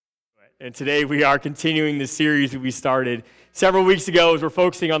And today we are continuing the series that we started several weeks ago as we're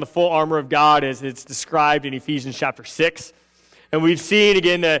focusing on the full armor of God as it's described in Ephesians chapter 6. And we've seen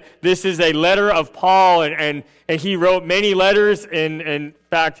again that this is a letter of Paul, and he wrote many letters. And in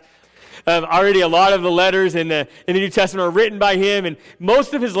fact, already a lot of the letters in the New Testament are written by him. And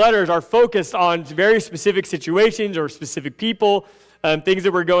most of his letters are focused on very specific situations or specific people, things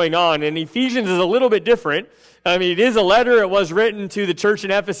that were going on. And Ephesians is a little bit different. I mean, it is a letter. It was written to the church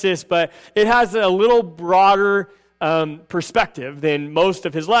in Ephesus, but it has a little broader perspective than most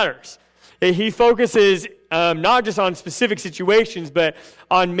of his letters. He focuses not just on specific situations, but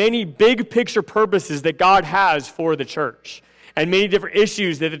on many big picture purposes that God has for the church and many different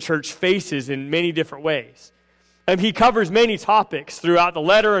issues that the church faces in many different ways. He covers many topics throughout the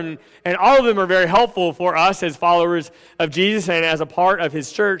letter, and all of them are very helpful for us as followers of Jesus and as a part of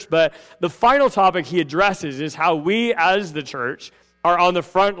his church. But the final topic he addresses is how we as the church are on the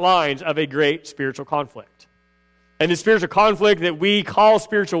front lines of a great spiritual conflict. And the spiritual conflict that we call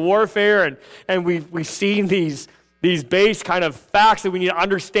spiritual warfare, and we've seen these base kind of facts that we need to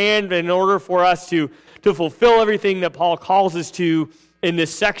understand in order for us to fulfill everything that Paul calls us to in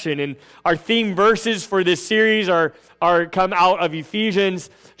this section. And our theme verses for this series are come out of Ephesians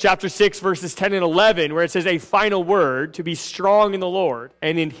chapter 6, verses 10 and 11, where it says, a final word, to be strong in the Lord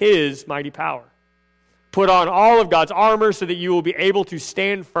and in his mighty power. Put on all of God's armor so that you will be able to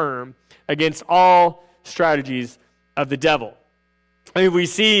stand firm against all strategies of the devil. I mean, we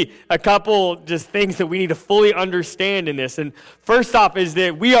see a couple just things that we need to fully understand in this. And first off is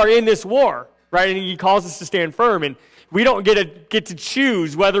that we are in this war, right? And he calls us to stand firm. And we don't get to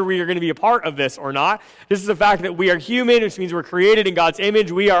choose whether we are going to be a part of this or not. This is the fact that we are human, which means we're created in God's image.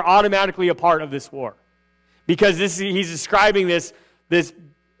 We are automatically a part of this war. Because he's describing this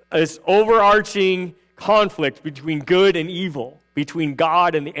overarching conflict between good and evil, between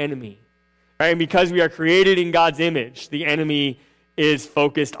God and the enemy. Right? And because we are created in God's image, the enemy is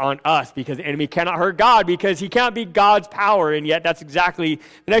focused on us, because the enemy cannot hurt God, because he can't be God's power. And yet that's exactly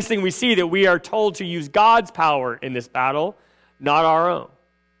the next thing we see, that we are told to use God's power in this battle, not our own.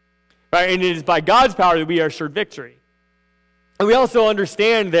 Right? And it is by God's power that we are assured victory. And we also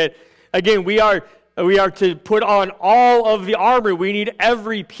understand that, again, we are to put on all of the armor. We need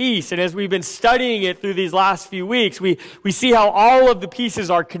every piece. And as we've been studying it through these last few weeks, we see how all of the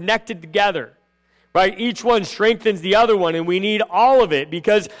pieces are connected together. Right? Each one strengthens the other one, and we need all of it,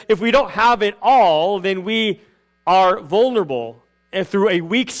 because if we don't have it all, then we are vulnerable through a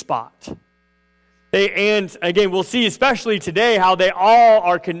weak spot. And again, we'll see especially today how they all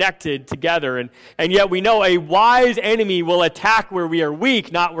are connected together, and yet we know a wise enemy will attack where we are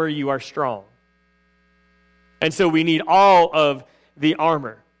weak, not where you are strong. And so we need all of the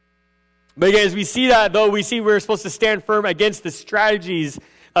armor. But again, as we see that, though, we see we're supposed to stand firm against the strategies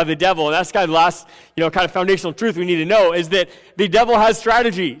of the devil. And that's kind of the last, kind of foundational truth we need to know, is that the devil has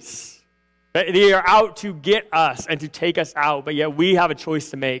strategies. Right? They are out to get us and to take us out, but yet we have a choice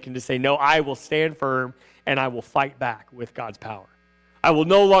to make and to say, no, I will stand firm and I will fight back with God's power. I will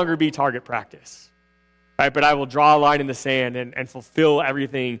no longer be target practice, right? But I will draw a line in the sand and fulfill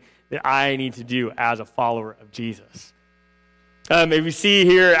everything that I need to do as a follower of Jesus. If we see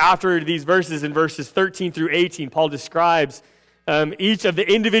here after these verses, in verses 13 through 18, Paul describes each of the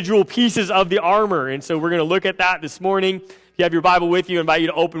individual pieces of the armor. And so we're going to look at that this morning. If you have your Bible with you, I invite you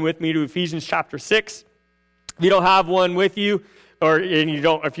to open with me to Ephesians chapter 6. If you don't have one with you, if you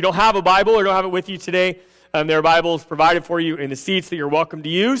don't have a Bible or don't have it with you today, there are Bibles provided for you in the seats that you're welcome to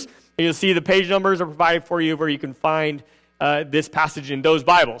use. And you'll see the page numbers are provided for you where you can find this passage in those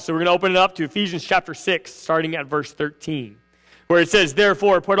Bibles. So we're going to open it up to Ephesians chapter 6, starting at verse 13, where it says,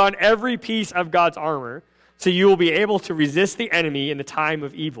 therefore, put on every piece of God's armor, so you will be able to resist the enemy in the time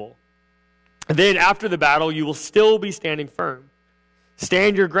of evil. And then after the battle, you will still be standing firm.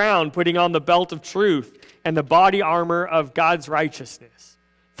 Stand your ground, putting on the belt of truth and the body armor of God's righteousness.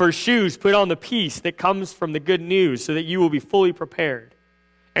 For shoes, put on the peace that comes from the good news, so that you will be fully prepared.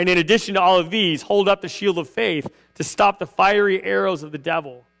 And in addition to all of these, hold up the shield of faith to stop the fiery arrows of the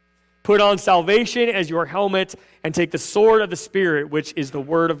devil. Put on salvation as your helmet, and take the sword of the Spirit, which is the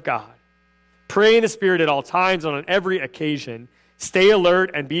word of God. Pray in the Spirit at all times and on every occasion. Stay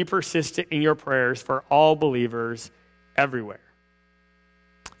alert and be persistent in your prayers for all believers everywhere.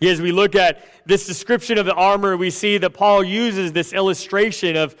 As we look at this description of the armor, we see that Paul uses this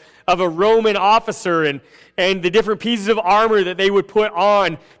illustration of a Roman officer and the different pieces of armor that they would put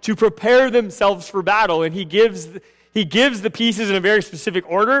on to prepare themselves for battle. And he gives the pieces in a very specific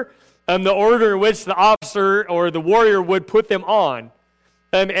order, the order in which the officer or the warrior would put them on.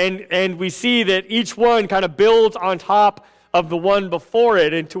 And we see that each one kind of builds on top of the one before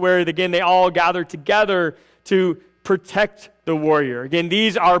it, and to where, again, they all gather together to protect the warrior. Again,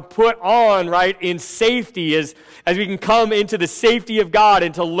 these are put on, right, in safety as we can come into the safety of God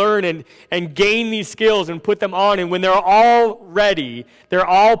and to learn and gain these skills and put them on. And when they're all ready, they're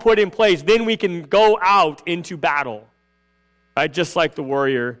all put in place, then we can go out into battle, right? Just like the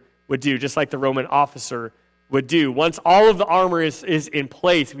warrior would do, just like the Roman officer would do. Once all of the armor is in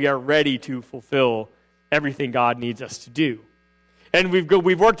place, we are ready to fulfill everything God needs us to do. And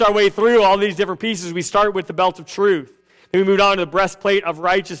we've worked our way through all these different pieces. We start with the belt of truth. Then we moved on to the breastplate of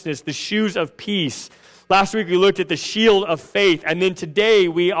righteousness, the shoes of peace. Last week we looked at the shield of faith. And then today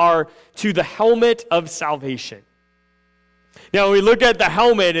we are to the helmet of salvation. Now we look at the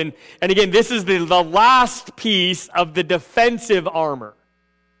helmet, and again, this is the last piece of the defensive armor.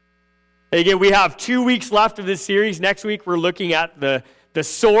 Again, we have 2 weeks left of this series. Next week we're looking at the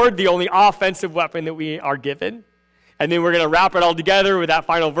sword, the only offensive weapon that we are given. And then we're going to wrap it all together with that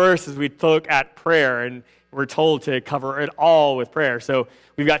final verse as we look at prayer. And we're told to cover it all with prayer. So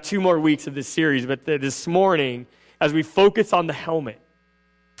we've got 2 more weeks of this series. But this morning, as we focus on the helmet,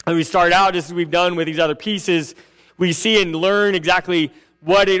 and we start out just as we've done with these other pieces, we see and learn exactly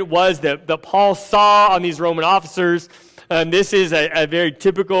what it was that Paul saw on these Roman officers. This is a very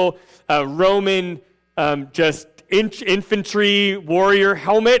typical Roman just infantry warrior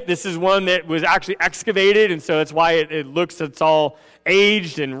helmet. This is one that was actually excavated, and so that's why it's all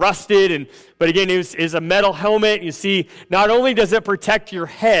aged and rusted. But again, it is a metal helmet. You see, not only does it protect your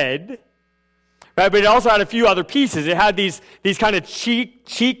head, right, but it also had a few other pieces. It had these kind of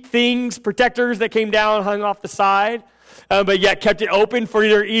cheek things, protectors that came down, hung off the side, but yet kept it open for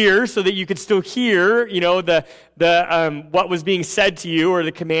your ears so that you could still hear, the what was being said to you or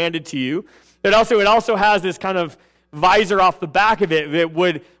the commanded to you. It also has this kind of visor off the back of it that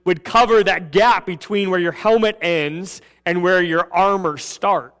would cover that gap between where your helmet ends and where your armor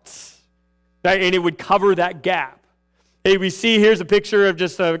starts. Right? And it would cover that gap. Hey, we see here's a picture of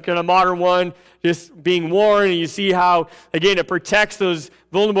just a kind of modern one just being worn, and you see how, again, it protects those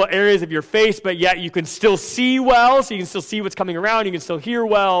vulnerable areas of your face, but yet you can still see well, so you can still see what's coming around, you can still hear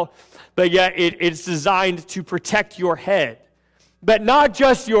well, but yet it's designed to protect your head. But not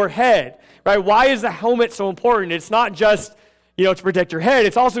just your head. Right? Why is the helmet so important? It's not just, to protect your head.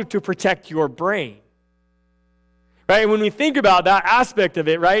 It's also to protect your brain. Right? And when we think about that aspect of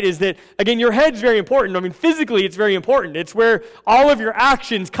it, right, is that, again, your head's very important. I mean, physically, it's very important. It's where all of your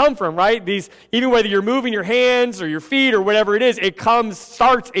actions come from, right? Even whether you're moving your hands or your feet or whatever it is,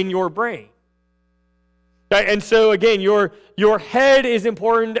 starts in your brain. Right? And so, again, your head is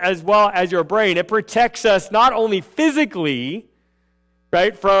important as well as your brain. It protects us not only physically,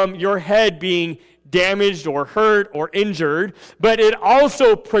 right, from your head being damaged or hurt or injured, but it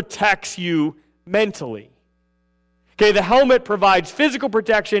also protects you mentally. Okay, the helmet provides physical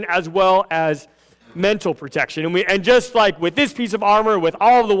protection as well as mental protection. And just like with this piece of armor, with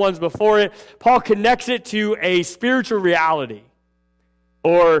all of the ones before it, Paul connects it to a spiritual reality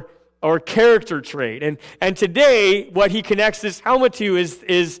or character trait. And today, what he connects this helmet to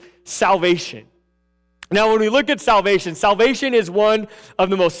is salvation. Now, when we look at salvation, salvation is one of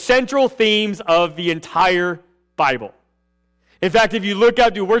the most central themes of the entire Bible. In fact, if you look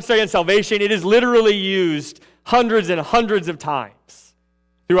up, do a word study on salvation, it is literally used hundreds and hundreds of times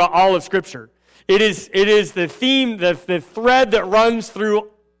throughout all of Scripture. It is the theme, the thread that runs through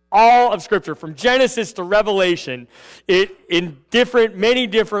all of Scripture, from Genesis to Revelation. It, in many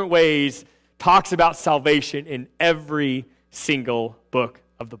different ways, talks about salvation in every single book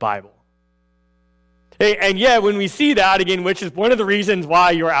of the Bible. And yet, when we see that, again, which is one of the reasons why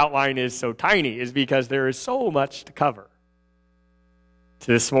your outline is so tiny, is because there is so much to cover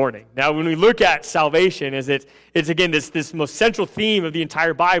this morning. Now, when we look at salvation, it's again, this most central theme of the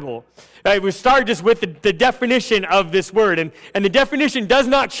entire Bible. Right? We start just with the definition of this word, and the definition does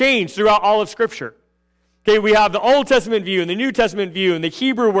not change throughout all of Scripture. Okay, we have the Old Testament view and the New Testament view and the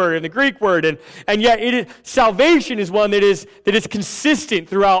Hebrew word and the Greek word, and yet salvation is one that is consistent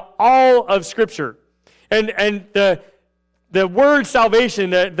throughout all of Scripture. And the word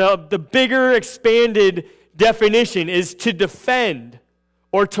salvation, the bigger expanded definition is to defend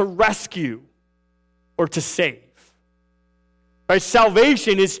or to rescue or to save. Right?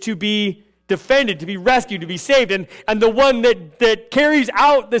 Salvation is to be defended, to be rescued, to be saved. And the one that carries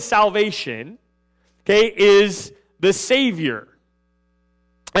out the salvation, okay, is the Savior.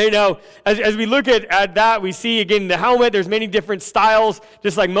 And now, as we look at that, we see, again, the helmet, there's many different styles,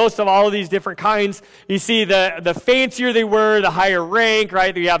 just like most of all of these different kinds. You see the fancier they were, the higher rank,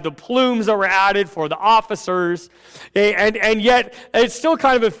 right? You have the plumes that were added for the officers. And yet, it's still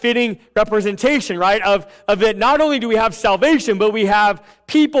kind of a fitting representation, right, of that not only do we have salvation, but we have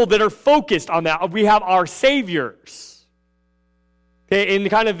people that are focused on that. We have our saviors. In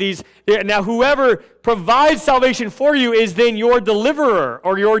kind of these, now whoever provides salvation for you is then your deliverer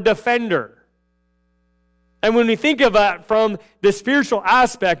or your defender. And when we think of that from the spiritual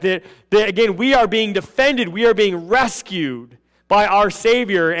aspect, that again, we are being defended, we are being rescued by our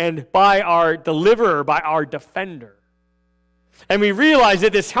Savior and by our deliverer, by our defender. And we realize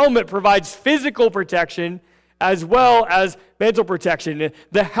that this helmet provides physical protection as well as mental protection.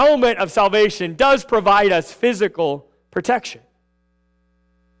 The helmet of salvation does provide us physical protection.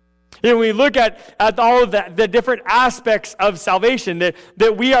 When we look at all of the different aspects of salvation,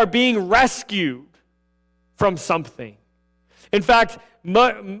 that we are being rescued from something. In fact,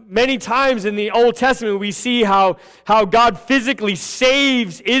 many times in the Old Testament, we see how God physically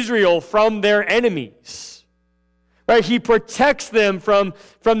saves Israel from their enemies. Right? He protects them from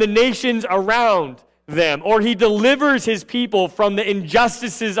the nations around them, or he delivers his people from the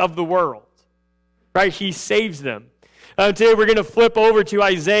injustices of the world. Right? He saves them. Today we're going to flip over to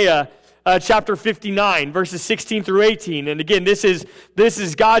Isaiah chapter 59, verses 16 through 18. And again, this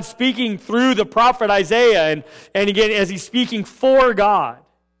is God speaking through the prophet Isaiah, and again, as he's speaking for God.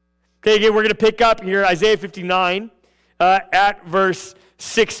 Okay, again, we're going to pick up here Isaiah 59 at verse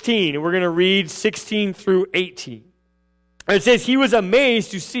 16, and we're going to read 16 through 18. And it says, "He was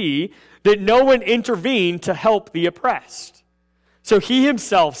amazed to see that no one intervened to help the oppressed. So he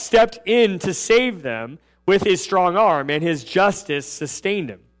himself stepped in to save them with his strong arm, and his justice sustained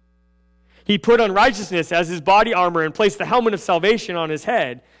him. He put on righteousness as his body armor and placed the helmet of salvation on his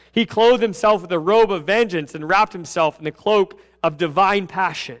head. He clothed himself with a robe of vengeance and wrapped himself in the cloak of divine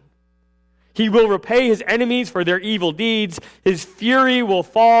passion. He will repay his enemies for their evil deeds. His fury will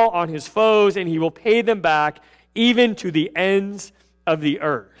fall on his foes, and he will pay them back even to the ends of the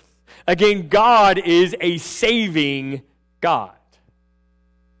earth." Again, God is a saving God.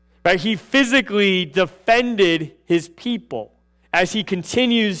 Right? He physically defended his people, as he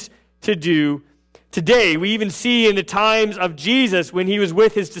continues to do today. We even see in the times of Jesus when he was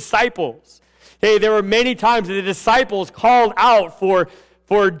with his disciples. Hey, there were many times that the disciples called out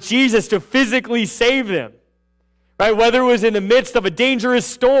for Jesus to physically save them. Right? Whether it was in the midst of a dangerous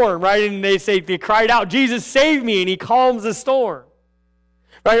storm, right? And they cried out, "Jesus, save me," and he calms the storm.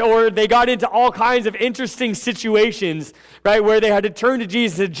 Right? Or they got into all kinds of interesting situations, right, where they had to turn to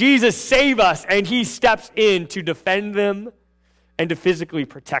Jesus and say, "Jesus, save us," and he steps in to defend them and to physically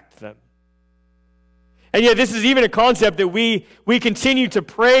protect them. And yet this is even a concept that we continue to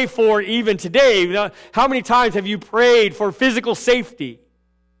pray for even today. You know, how many times have you prayed for physical safety?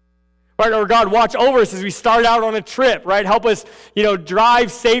 Right? Or God, watch over us as we start out on a trip, right? Help us,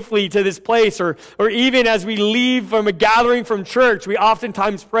 drive safely to this place. Or even as we leave from a gathering from church, we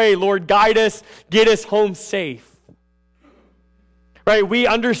oftentimes pray, "Lord, guide us, get us home safe." Right? We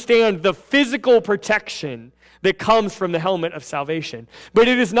understand the physical protection that comes from the helmet of salvation. But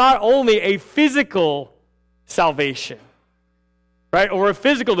it is not only a physical salvation, right, or a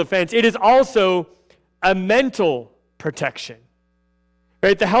physical defense. It is also a mental protection.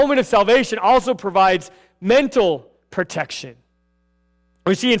 Right? The helmet of salvation also provides mental protection.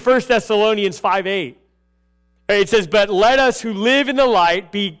 We see in 1 Thessalonians 5:8. It says, "But let us who live in the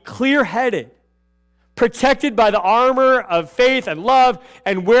light be clear-headed, protected by the armor of faith and love,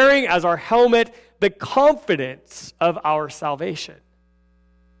 and wearing as our helmet the confidence of our salvation."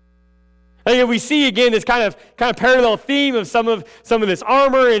 And we see again this kind of parallel theme of some of this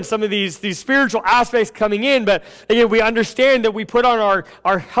armor and some of these spiritual aspects coming in. But again, we understand that we put on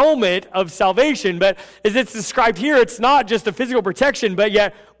our helmet of salvation. But as it's described here, it's not just a physical protection, but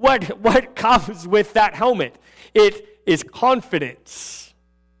yet what comes with that helmet? It is confidence.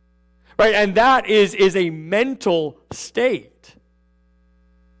 Right? And that is a mental state.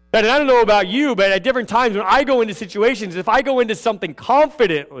 And I don't know about you, but at different times when I go into situations, if I go into something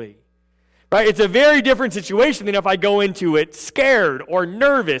confidently, right, it's a very different situation than if I go into it scared or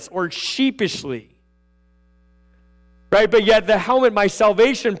nervous or sheepishly. Right? But yet the helmet, my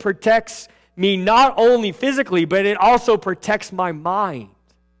salvation, protects me not only physically, but it also protects my mind.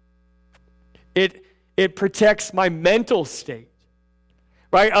 It protects my mental state,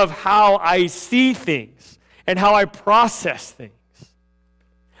 right, of how I see things and how I process things.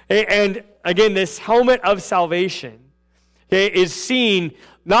 And again, this helmet of salvation, okay, is seen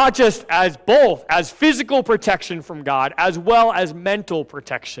not just as both as physical protection from God as well as mental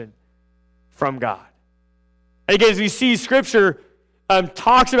protection from God. And again, as we see Scripture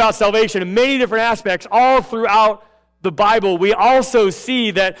talks about salvation in many different aspects all throughout the Bible, we also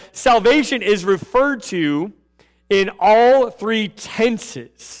see that salvation is referred to in all three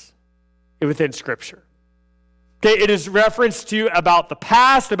tenses within Scripture. Okay, it is referenced to about the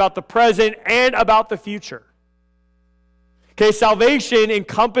past, about the present, and about the future. Okay, salvation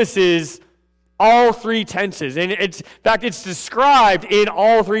encompasses all three tenses. And in fact, it's described in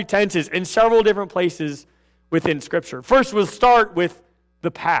all three tenses in several different places within Scripture. First, we'll start with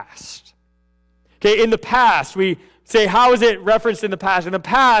the past. Okay, in the past, we say, how is it referenced in the past? In the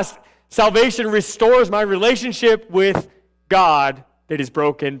past, salvation restores my relationship with God that is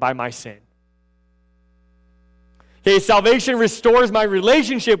broken by my sin. Okay, salvation restores my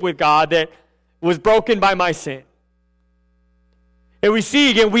relationship with God that was broken by my sin. And we see,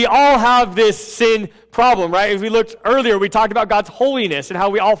 again, we all have this sin problem, right? As we looked earlier, we talked about God's holiness and how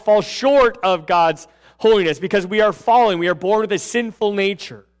we all fall short of God's holiness because we are fallen. We are born with a sinful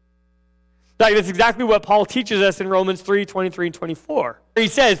nature. Like, that's exactly what Paul teaches us in Romans 3, 23 and 24. He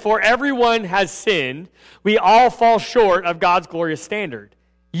says, for everyone has sinned, we all fall short of God's glorious standard.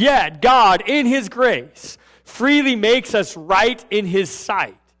 Yet God, in his grace, freely makes us right in his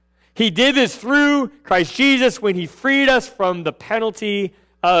sight. He did this through Christ Jesus when he freed us from the penalty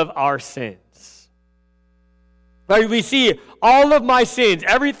of our sins. Right? We see all of my sins,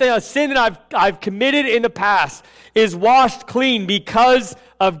 everything, a sin that I've committed in the past is washed clean because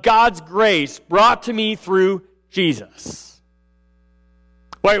of God's grace brought to me through Jesus.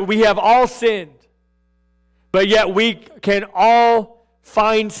 Right? We have all sinned, but yet we can all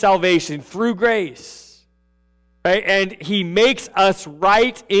find salvation through grace. Right? And he makes us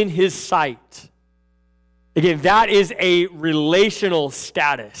right in his sight. Again, that is a relational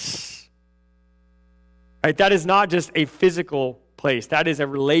status. Right? That is not just a physical place. That is a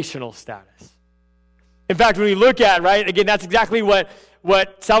relational status. In fact, when we look at, right, again, that's exactly what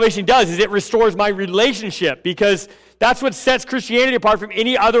salvation does, is it restores my relationship, because that's what sets Christianity apart from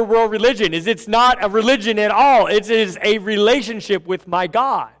any other world religion, is it's not a religion at all. It is a relationship with my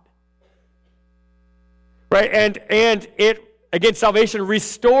God. Right, and it, again, salvation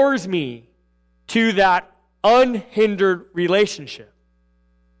restores me to that unhindered relationship.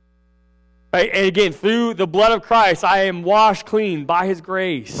 Right, and again, through the blood of Christ, I am washed clean by his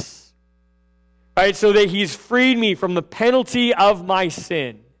grace. Right, so that he's freed me from the penalty of my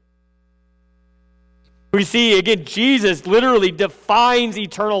sin. We see, again, Jesus literally defines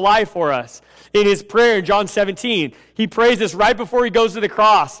eternal life for us in his prayer in John 17. He prays this right before he goes to the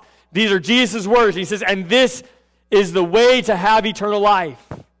cross. These are Jesus' words. He says, and this is the way to have eternal life,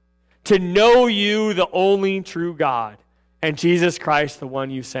 to know you, the only true God, and Jesus Christ, the one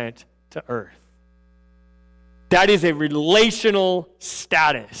you sent to earth. That is a relational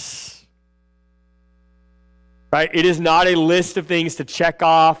status. Right? It is not a list of things to check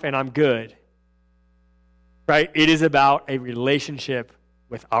off and I'm good. Right? It is about a relationship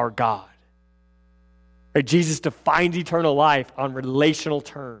with our God. Right? Jesus defines eternal life on relational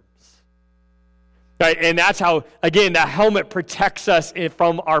terms. Right? And that's how, again, that helmet protects us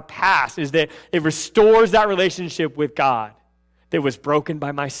from our past, is that it restores that relationship with God that was broken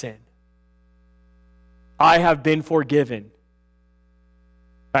by my sin. I have been forgiven.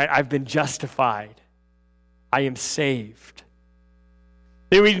 Right? I've been justified. I am saved.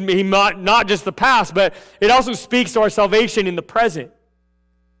 Not just the past, but it also speaks to our salvation in the present.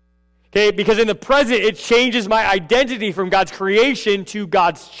 Okay? Because in the present, it changes my identity from God's creation to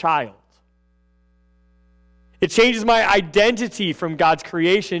God's child. It changes my identity from God's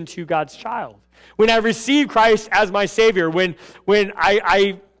creation to God's child. When I receive Christ as my Savior, when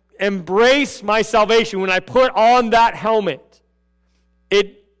I embrace my salvation, when I put on that helmet,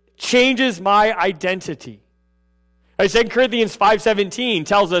 it changes my identity. 2 Corinthians 5:17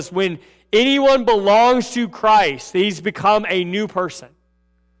 tells us when anyone belongs to Christ, he's become a new person.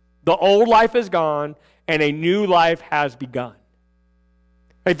 The old life is gone and a new life has begun.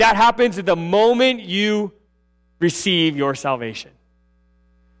 Right? That happens at the moment you receive your salvation.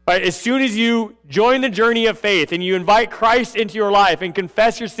 Right? As soon as you join the journey of faith and you invite Christ into your life and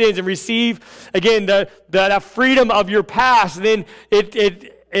confess your sins and receive, again, the freedom of your past, then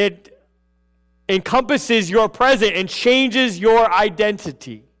it encompasses your present and changes your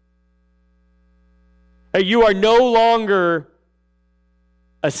identity. Right? You are no longer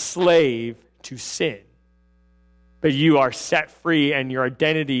a slave to sin, but you are set free and your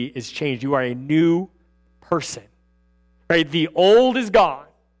identity is changed. You are a new person. Right? The old is gone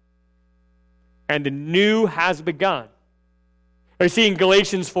and the new has begun. I see in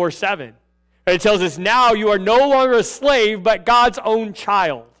Galatians 4:7. It tells us, now you are no longer a slave, but God's own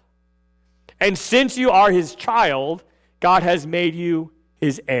child. And since you are his child, God has made you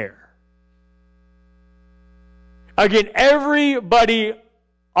his heir. Again, everybody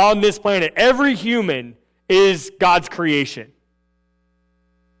on this planet, every human is God's creation.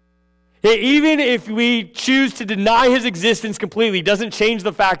 Even if we choose to deny his existence completely, it doesn't change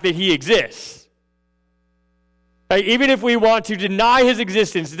the fact that he exists. Even if we want to deny his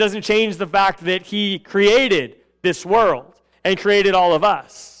existence, it doesn't change the fact that he created this world and created all of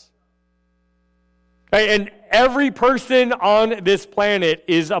us. And every person on this planet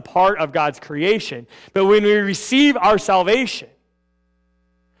is a part of God's creation. But when we receive our salvation,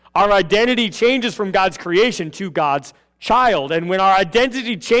 our identity changes from God's creation to God's child. And when our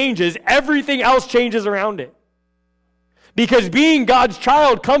identity changes, everything else changes around it. Because being God's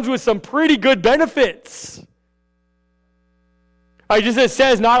child comes with some pretty good benefits. Just as it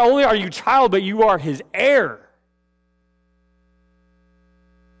says, not only are you child, but you are his heir.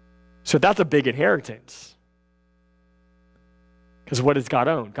 So that's a big inheritance. Because what does God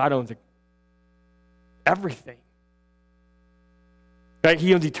own? God owns everything. Right?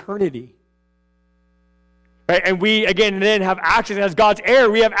 He owns eternity. Right? And we, again, then have access, as God's heir,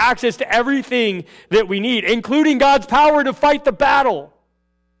 we have access to everything that we need, including God's power to fight the battle.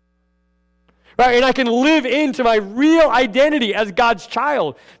 Right? And I can live into my real identity as God's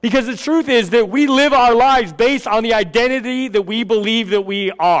child. Because the truth is that we live our lives based on the identity that we believe that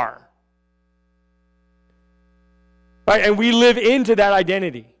we are. Right? And we live into that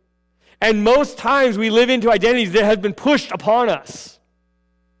identity. And most times we live into identities that have been pushed upon us.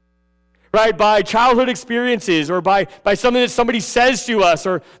 Right? By childhood experiences, or by something that somebody says to us,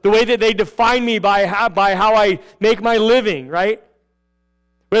 or the way that they define me by how I make my living, right?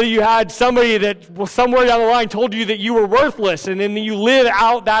 Whether you had somebody that somewhere down the line told you that you were worthless, and then you live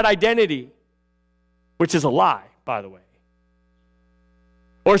out that identity, which is a lie, by the way.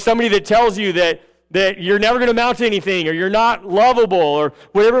 Or somebody that tells you that you're never going to amount to anything, or you're not lovable, or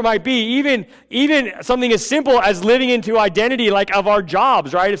whatever it might be. Even something as simple as living into identity like of our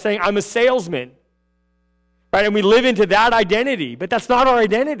jobs, right? Of saying, I'm a salesman. Right? And we live into that identity, but that's not our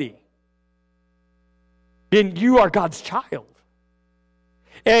identity. Then you are God's child.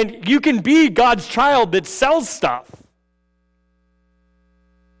 And you can be God's child that sells stuff.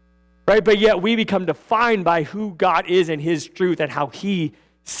 Right? But yet we become defined by who God is and his truth and how he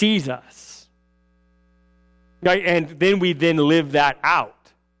sees us. Right? And then we live that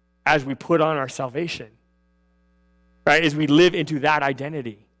out as we put on our salvation. Right? As we live into that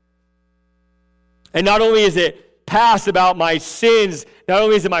identity. And not only is it past about my sins, not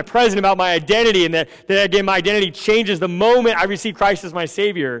only is it my present about my identity, and that again, my identity changes the moment I receive Christ as my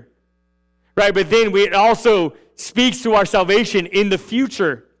Savior. Right? But then it also speaks to our salvation in the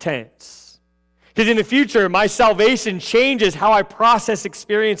future tense. Because in the future, my salvation changes how I process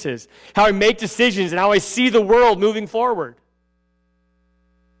experiences, how I make decisions, and how I see the world moving forward.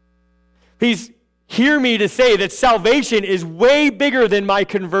 Please hear me to say that salvation is way bigger than my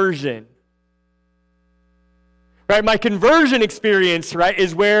conversion. Right? My conversion experience, right,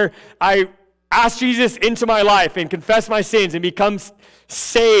 is where I ask Jesus into my life and confess my sins and become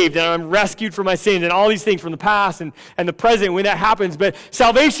saved, and I'm rescued from my sins and all these things from the past and the present when that happens. But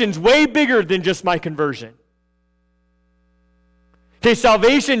salvation's way bigger than just my conversion. Okay,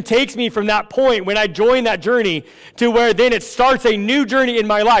 salvation takes me from that point when I join that journey to where then it starts a new journey in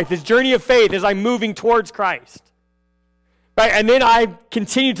my life, this journey of faith as I'm moving towards Christ. Right? And then I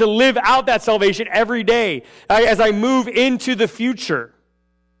continue to live out that salvation every day, right, as I move into the future.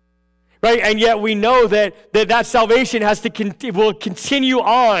 Right? And yet we know that salvation will continue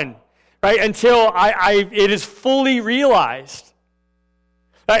on, right, until it is fully realized.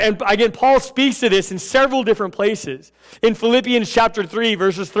 And again, Paul speaks to this in several different places. In Philippians chapter 3,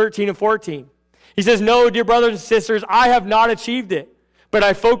 verses 13 and 14. He says, "No, dear brothers and sisters, I have not achieved it, but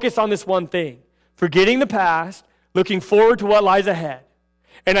I focus on this one thing, forgetting the past, looking forward to what lies ahead.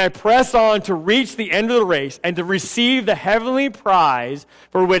 And I press on to reach the end of the race and to receive the heavenly prize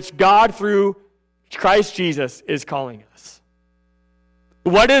for which God, through Christ Jesus, is calling us."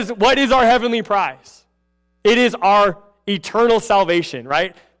 What is our heavenly prize? It is our eternal salvation,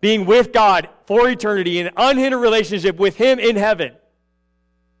 right? Being with God for eternity in an unhindered relationship with him in heaven.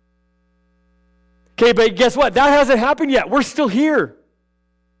 Okay, but guess what? That hasn't happened yet. We're still here.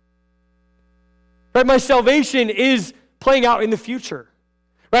 Right? My salvation is playing out in the future.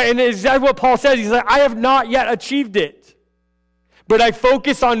 Right? And it's exactly what Paul says. He's like, I have not yet achieved it, but I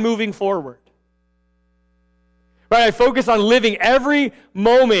focus on moving forward. Right? I focus on living every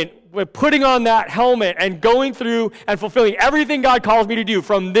moment with putting on that helmet and going through and fulfilling everything God calls me to do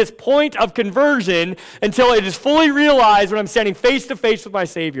from this point of conversion until it is fully realized when I'm standing face to face with my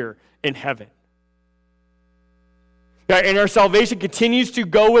Savior in heaven. Right? And our salvation continues to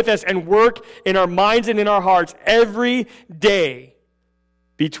go with us and work in our minds and in our hearts every day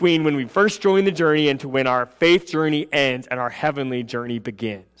between when we first join the journey and to when our faith journey ends and our heavenly journey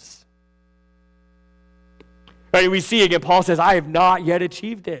begins. Right, we see again, Paul says, I have not yet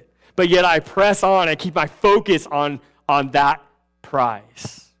achieved it, but yet I press on. I keep my focus on that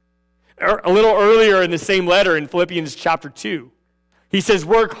prize. A little earlier in the same letter in Philippians chapter 2, he says,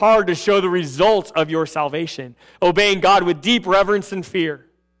 work hard to show the results of your salvation, obeying God with deep reverence and fear.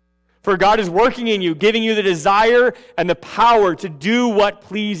 For God is working in you, giving you the desire and the power to do what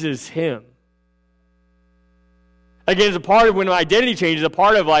pleases him. Again, it's a part of when my identity changes, a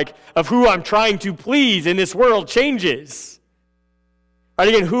part of who I'm trying to please in this world changes. Right,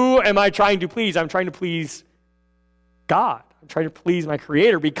 again, who am I trying to please? I'm trying to please God. I'm trying to please my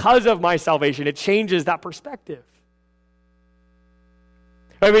Creator. Because of my salvation, it changes that perspective.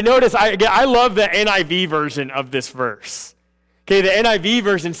 Right, but notice, I love the NIV version of this verse. Okay, the NIV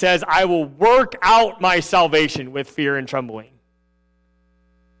version says, I will work out my salvation with fear and trembling.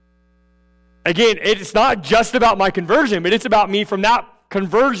 Again, it's not just about my conversion, but it's about me from that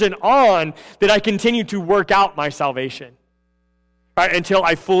conversion on that I continue to work out my salvation, right, until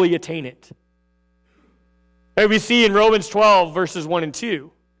I fully attain it. And we see in Romans 12, verses 1 and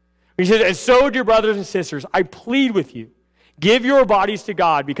 2, he says, and so, dear brothers and sisters, I plead with you, give your bodies to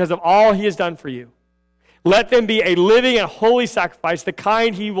God because of all he has done for you. Let them be a living and holy sacrifice, the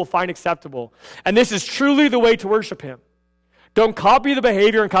kind he will find acceptable. And this is truly the way to worship him. Don't copy the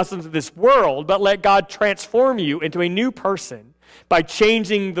behavior and customs of this world, but let God transform you into a new person by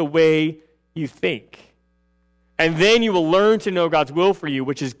changing the way you think. And then you will learn to know God's will for you,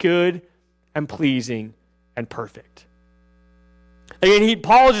 which is good and pleasing and perfect. Again,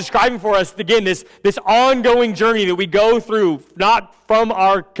 Paul is describing for us, again, this ongoing journey that we go through, not from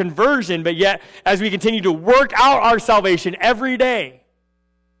our conversion, but yet as we continue to work out our salvation every day.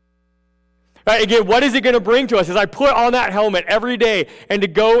 Right, again, what is it going to bring to us as I put on that helmet every day and to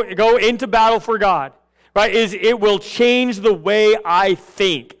go into battle for God? Right, is it will change the way I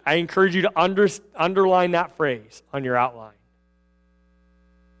think. I encourage you to underline that phrase on your outline.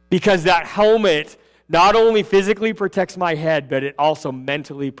 Because that helmet not only physically protects my head, but it also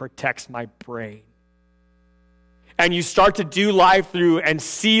mentally protects my brain. And you start to do life through and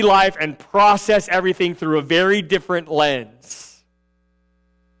see life and process everything through a very different lens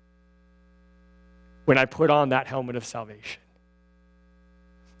when I put on that helmet of salvation.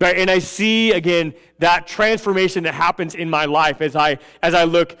 Right? And I see, again, that transformation that happens in my life as I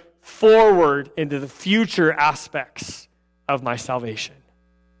look forward into the future aspects of my salvation.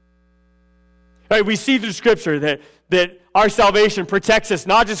 Right? We see through Scripture that our salvation protects us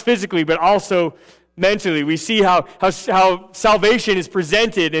not just physically, but also mentally. We see how salvation is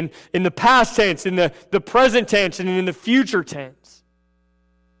presented in the past tense, in the present tense, and in the future tense.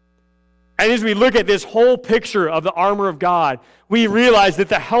 And as we look at this whole picture of the armor of God, we realize that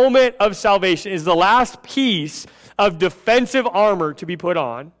the helmet of salvation is the last piece of defensive armor to be put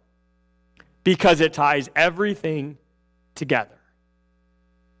on because it ties everything together.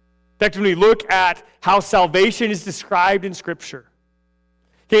 In fact, when we look at how salvation is described in Scripture,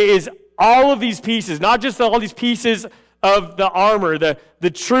 okay, is all of these pieces, not just all these pieces of the armor,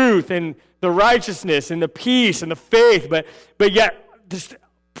 the truth and the righteousness and the peace and the faith, but yet just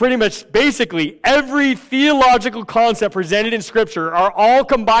pretty much basically every theological concept presented in Scripture are all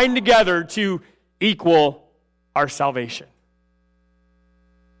combined together to equal our salvation.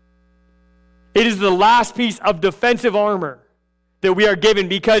 It is the last piece of defensive armor that we are given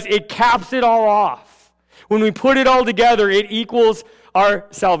because it caps it all off. When we put it all together, it equals our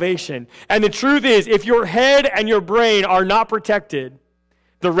salvation. And the truth is, if your head and your brain are not protected,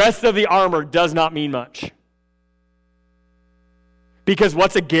 the rest of the armor does not mean much. Because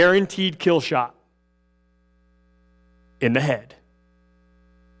what's a guaranteed kill shot? In the head.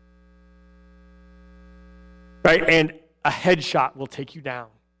 Right? And a headshot will take you down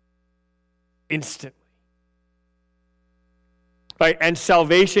instantly. Right? And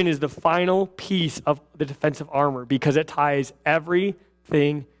salvation is the final piece of the defensive armor because it ties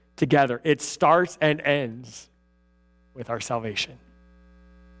everything together. It starts and ends with our salvation.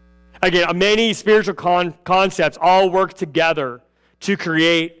 Again, many spiritual concepts all work together to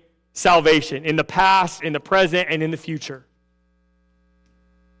create salvation in the past, in the present, and in the future.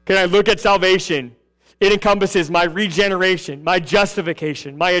 Can I look at salvation? It encompasses my regeneration, my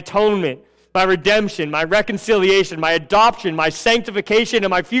justification, my atonement, my redemption, my reconciliation, my adoption, my sanctification,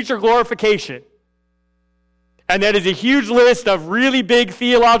 and my future glorification. And that is a huge list of really big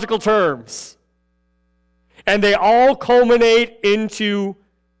theological terms. And they all culminate into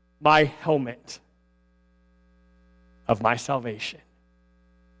my helmet of my salvation.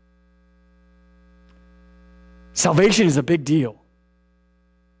 Salvation is a big deal.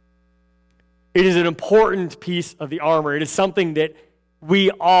 It is an important piece of the armor. It is something that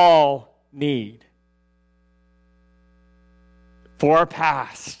we all need for our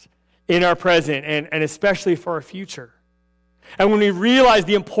past, in our present, and especially for our future. And when we realize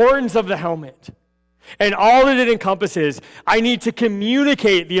the importance of the helmet and all that it encompasses, I need to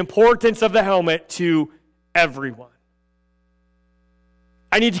communicate the importance of the helmet to everyone.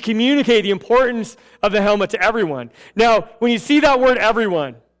 I need to communicate the importance of the helmet to everyone. Now, when you see that word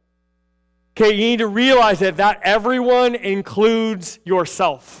everyone, okay, you need to realize that everyone includes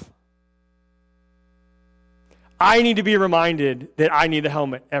yourself. I need to be reminded that I need the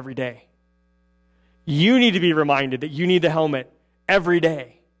helmet every day. You need to be reminded that you need the helmet every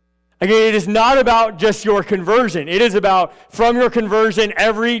day. Again, it is not about just your conversion. It is about from your conversion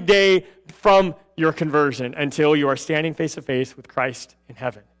every day from your conversion until you are standing face to face with Christ in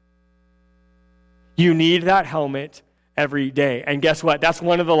heaven. You need that helmet every day. And guess what? That's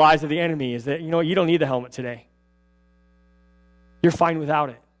one of the lies of the enemy is that, you don't need the helmet today. You're fine without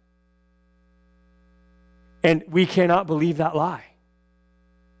it. And we cannot believe that lie.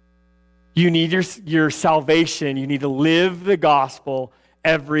 You need your salvation. You need to live the gospel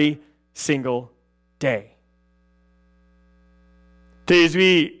every single day. As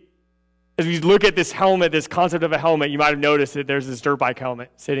we look at this helmet, this concept of a helmet, you might have noticed that there's this dirt bike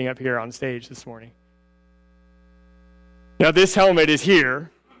helmet sitting up here on stage this morning. Now, this helmet is here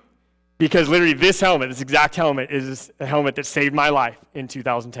because literally this exact helmet, is a helmet that saved my life in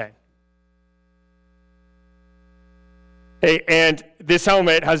 2010. Hey, and this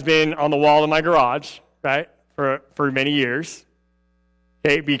helmet has been on the wall in my garage, right, for many years.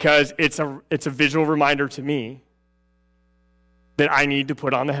 Okay, because it's a visual reminder to me that I need to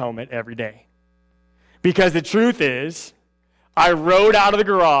put on the helmet every day. Because the truth is, I rode out of the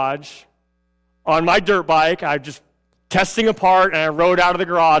garage on my dirt bike. I just testing apart, and I rode out of the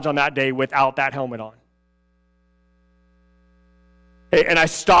garage on that day without that helmet on. And I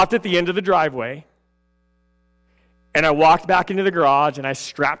stopped at the end of the driveway, and I walked back into the garage, and I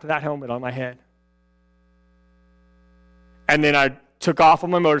strapped that helmet on my head. And then I took off on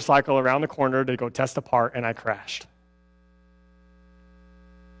my motorcycle around the corner to go test a part, and I crashed.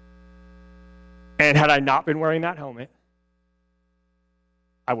 And had I not been wearing that helmet,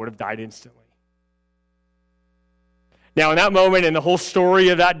 I would have died instantly. Now, in that moment, and the whole story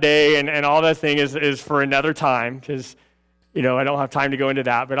of that day and all that thing is for another time, because, I don't have time to go into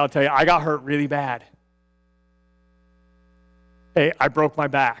that, but I'll tell you, I got hurt really bad. Hey, I broke my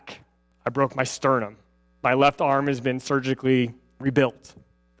back. I broke my sternum. My left arm has been surgically rebuilt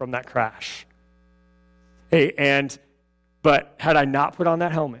from that crash. Hey, but had I not put on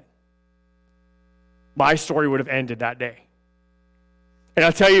that helmet, my story would have ended that day. And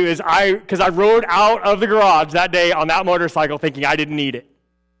I'll tell you, because I rode out of the garage that day on that motorcycle thinking I didn't need it.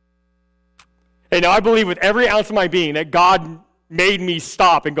 And now I believe with every ounce of my being that God made me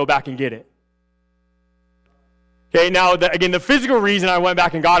stop and go back and get it. Okay, now, again, the physical reason I went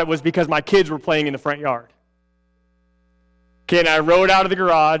back and got it was because my kids were playing in the front yard. Okay, and I rode out of the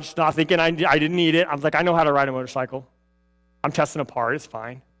garage, not thinking I didn't need it. I was like, I know how to ride a motorcycle. I'm testing a part. It's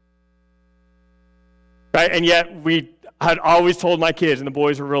fine. Right? And yet, we had always told my kids, and the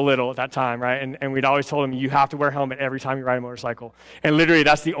boys were real little at that time, right? And we'd always told them, you have to wear a helmet every time you ride a motorcycle. And literally,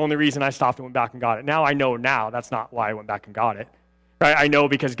 that's the only reason I stopped and went back and got it. Now I know that's not why I went back and got it. Right? I know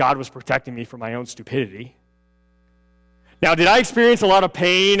because God was protecting me from my own stupidity. Now, did I experience a lot of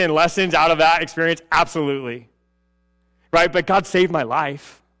pain and lessons out of that experience? Absolutely. Right? But God saved my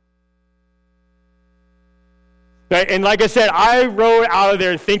life. Right? And like I said, I rode out of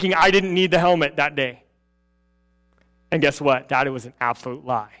there thinking I didn't need the helmet that day. And guess what? That was an absolute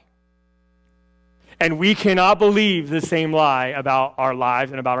lie. And we cannot believe the same lie about our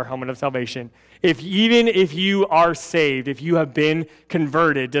lives and about our helmet of salvation. Even if you are saved, if you have been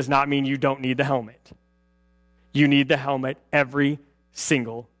converted, does not mean you don't need the helmet. You need the helmet every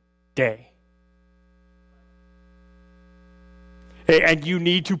single day. And you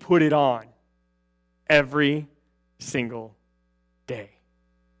need to put it on every single day.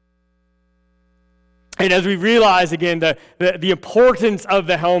 And as we realize, again, the importance of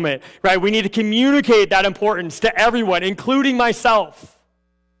the helmet, right, we need to communicate that importance to everyone, including myself.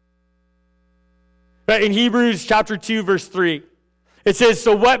 Right, in Hebrews chapter 2, verse 3, It says,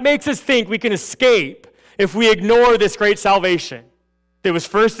 so what makes us think we can escape if we ignore this great salvation that was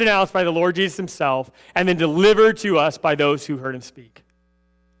first announced by the Lord Jesus himself and then delivered to us by those who heard him speak?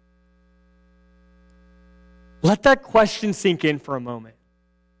 Let that question sink in for a moment.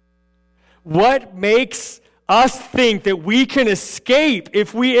 What makes us think that we can escape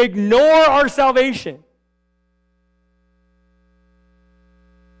if we ignore our salvation?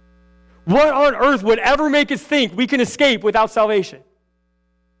 What on earth would ever make us think we can escape without salvation?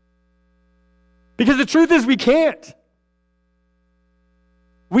 Because the truth is we can't.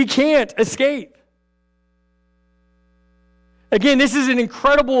 We can't escape. Again, this is an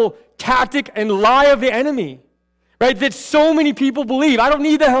incredible tactic and lie of the enemy, right? That so many people believe. I don't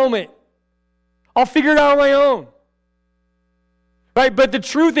need the helmet. I'll figure it out on my own. Right? But the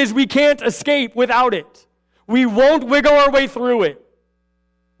truth is we can't escape without it. We won't wiggle our way through it.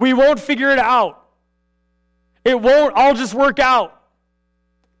 We won't figure it out. It won't all just work out.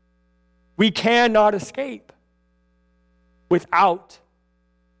 We cannot escape without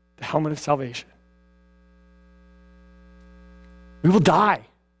the helmet of salvation. We will die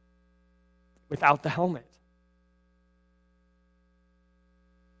without the helmet.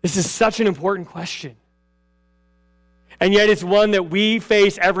 This is such an important question. And yet it's one that we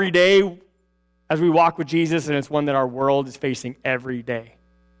face every day as we walk with Jesus, and it's one that our world is facing every day.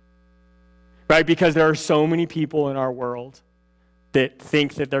 Right? Because there are so many people in our world that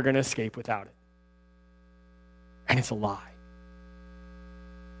think that they're going to escape without it. And it's a lie.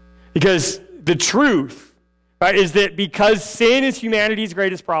 Because the truth, right, is that because sin is humanity's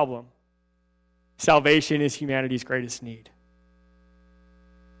greatest problem, salvation is humanity's greatest need.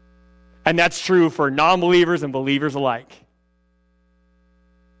 And that's true for non-believers and believers alike.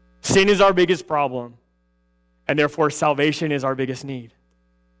 Sin is our biggest problem, and therefore salvation is our biggest need.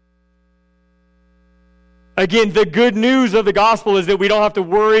 Again, the good news of the gospel is that we don't have to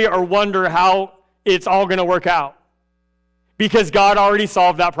worry or wonder how it's all going to work out, because God already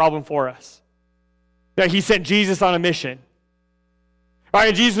solved that problem for us. That he sent Jesus on a mission. Right,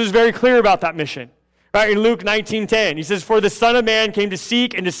 and Jesus was very clear about that mission. Right, in Luke 19:10, he says, "For the Son of Man came to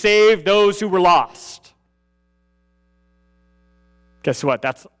seek and to save those who were lost." Guess what?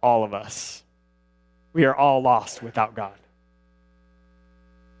 That's all of us. We are all lost without God.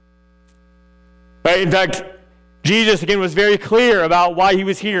 Right? In fact, Jesus, again, was very clear about why he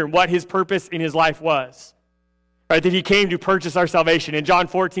was here and what his purpose in his life was. Right? That he came to purchase our salvation. In John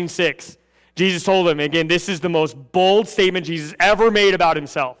 14:6, Jesus told him, again, this is the most bold statement Jesus ever made about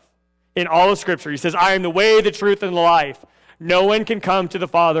himself in all of Scripture. He says, "I am the way, the truth, and the life. No one can come to the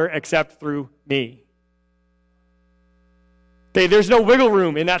Father except through me." Okay, there's no wiggle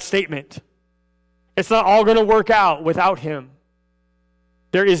room in that statement. It's not all going to work out without him.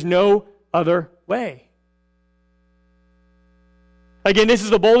 There is no other way. Again, this is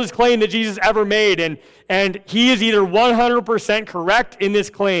the boldest claim that Jesus ever made, and he is either 100% correct in this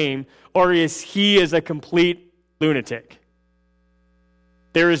claim, or he is a complete lunatic.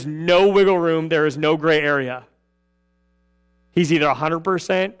 There is no wiggle room. There is no gray area. He's either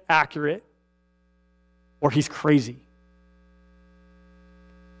 100% accurate, or he's crazy.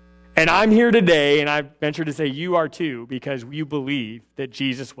 And I'm here today, and I venture to say you are too, because you believe that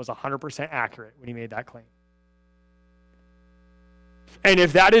Jesus was 100% accurate when he made that claim. And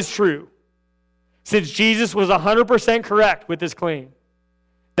if that is true, since Jesus was 100% correct with this claim,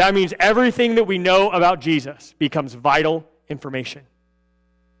 that means everything that we know about Jesus becomes vital information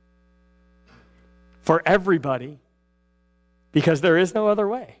for everybody, because there is no other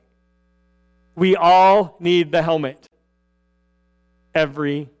way. We all need the helmet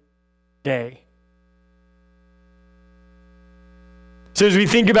every day. So as we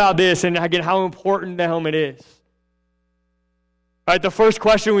think about this, and again, how important the helmet is, right, the first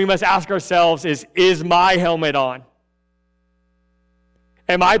question we must ask ourselves is my helmet on?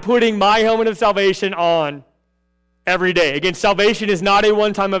 Am I putting my helmet of salvation on every day? Again, salvation is not a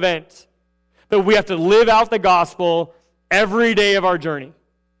one-time event, but we have to live out the gospel every day of our journey.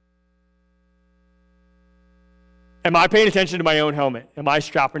 Am I paying attention to my own helmet? Am I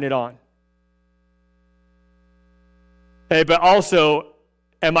strapping it on? Hey, but also,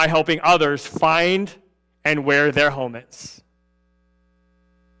 am I helping others find and wear their helmets?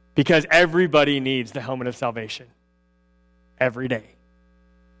 Because everybody needs the helmet of salvation every day.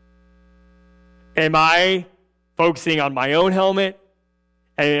 Am I focusing on my own helmet?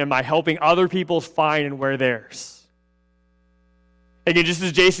 And am I helping other people find and wear theirs? Again, just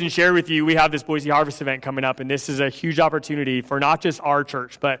as Jason shared with you, we have this Boise Harvest event coming up, and this is a huge opportunity for not just our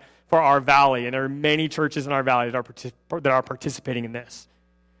church, but for our valley. And there are many churches in our valley that are participating in this,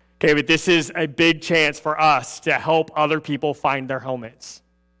 Okay, but this is a big chance for us to help other people find their helmets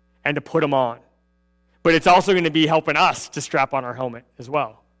and to put them on. But it's also going to be helping us to strap on our helmet as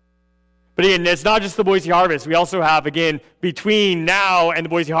well. But again, it's not just the Boise Harvest. We also have, again, between now and the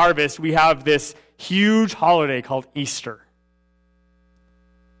Boise Harvest, we have this huge holiday called Easter.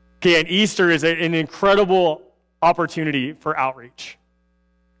 Okay, and Easter is an incredible opportunity for outreach.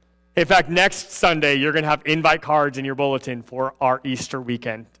 In fact, next Sunday, you're going to have invite cards in your bulletin for our Easter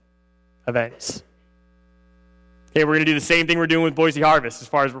weekend events. Okay, we're going to do the same thing we're doing with Boise Harvest as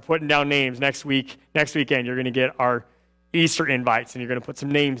far as we're putting down names. Next weekend, you're going to get our Easter invites, and you're going to put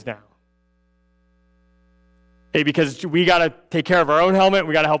some names down. Okay, because we got to take care of our own helmet.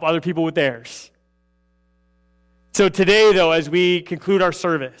 We got to help other people with theirs. So today, though, as we conclude our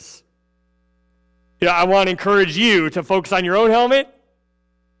service, I want to encourage you to focus on your own helmet,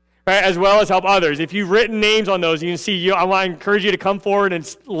 right, as well as help others. If you've written names on those, you can see, I want to encourage you to come forward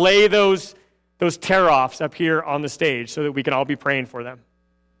and lay those tear-offs up here on the stage so that we can all be praying for them.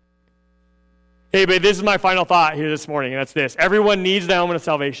 Hey, but this is my final thought here this morning, and that's this. Everyone needs the helmet of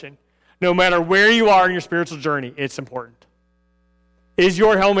salvation. No matter where you are in your spiritual journey, it's important. Is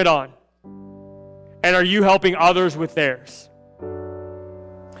your helmet on? And are you helping others with theirs?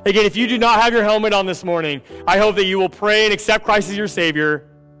 Again, if you do not have your helmet on this morning, I hope that you will pray and accept Christ as your Savior,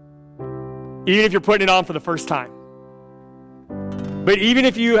 even if you're putting it on for the first time. But even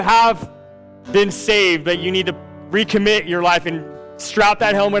if you have been saved, but you need to recommit your life and strap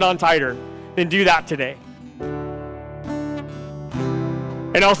that helmet on tighter, then do that today.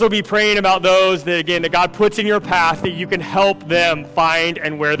 And also be praying about those that, again, that God puts in your path that you can help them find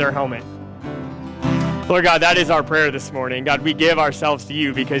and wear their helmet. Lord God, that is our prayer this morning. God, we give ourselves to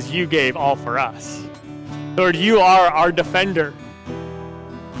you because you gave all for us. Lord, you are our defender.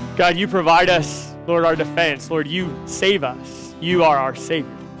 God, you provide us, Lord, our defense. Lord, you save us. You are our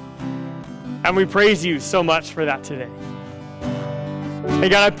Savior. And we praise you so much for that today. And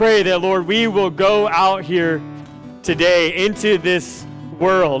God, I pray that, Lord, we will go out here today into this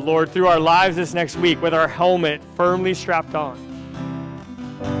world, Lord, through our lives this next week with our helmet firmly strapped on.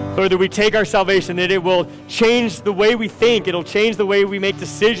 Lord, that we take our salvation, that it will change the way we think. It'll change the way we make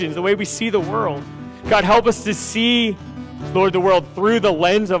decisions, the way we see the world. God, help us to see, Lord, the world through the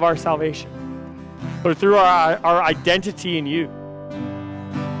lens of our salvation. Lord, through our identity in you.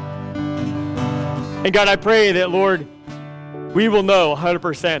 And God, I pray that, Lord, we will know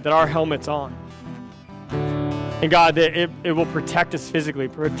 100% that our helmet's on. And God, that it will protect us physically,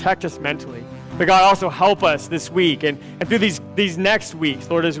 protect us mentally. But God, also help us this week and through these next weeks,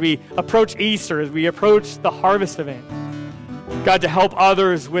 Lord, as we approach Easter, as we approach the harvest event, God, to help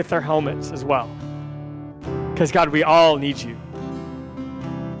others with their helmets as well. Because God, we all need you.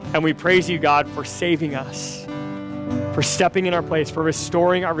 And we praise you, God, for saving us, for stepping in our place, for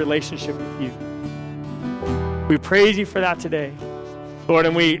restoring our relationship with you. We praise you for that today, Lord,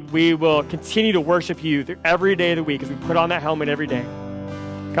 and we will continue to worship you through every day of the week as we put on that helmet every day.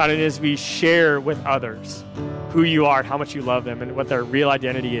 God, and as we share with others who you are and how much you love them and what their real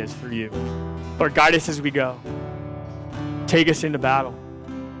identity is through you. Lord, guide us as we go. Take us into battle.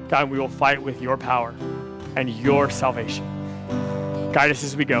 God, we will fight with your power and your salvation. Guide us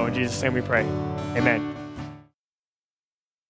as we go. In Jesus' name we pray. Amen.